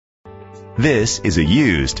This is a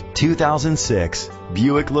used 2006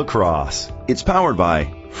 Buick LaCrosse. It's powered by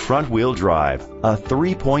front-wheel drive, a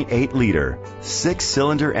 3.8-liter,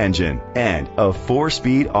 6-cylinder engine, and a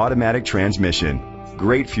 4-speed automatic transmission.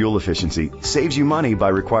 Great fuel efficiency saves you money by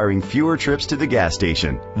requiring fewer trips to the gas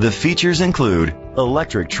station. The features include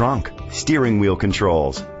electric trunk, steering wheel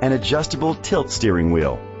controls, an adjustable tilt steering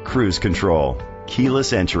wheel, cruise control,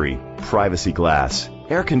 keyless entry, privacy glass,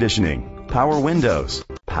 air conditioning, power windows,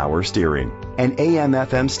 power steering, an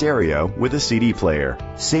AM/FM stereo with a CD player.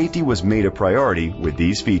 Safety was made a priority with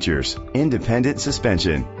these features: independent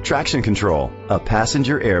suspension, traction control, a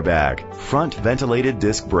passenger airbag, front ventilated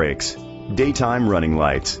disc brakes, daytime running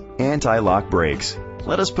lights, anti-lock brakes.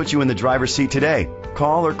 Let us put you in the driver's seat today.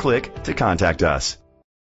 Call or click to contact us.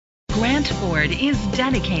 Grant Ford is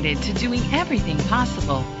dedicated to doing everything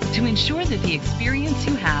possible to ensure that the experience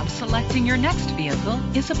you have selecting your next vehicle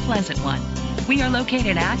is a pleasant one. We are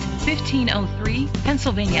located at 1503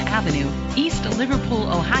 Pennsylvania Avenue, East Liverpool,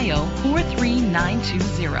 Ohio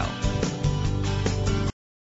 43920.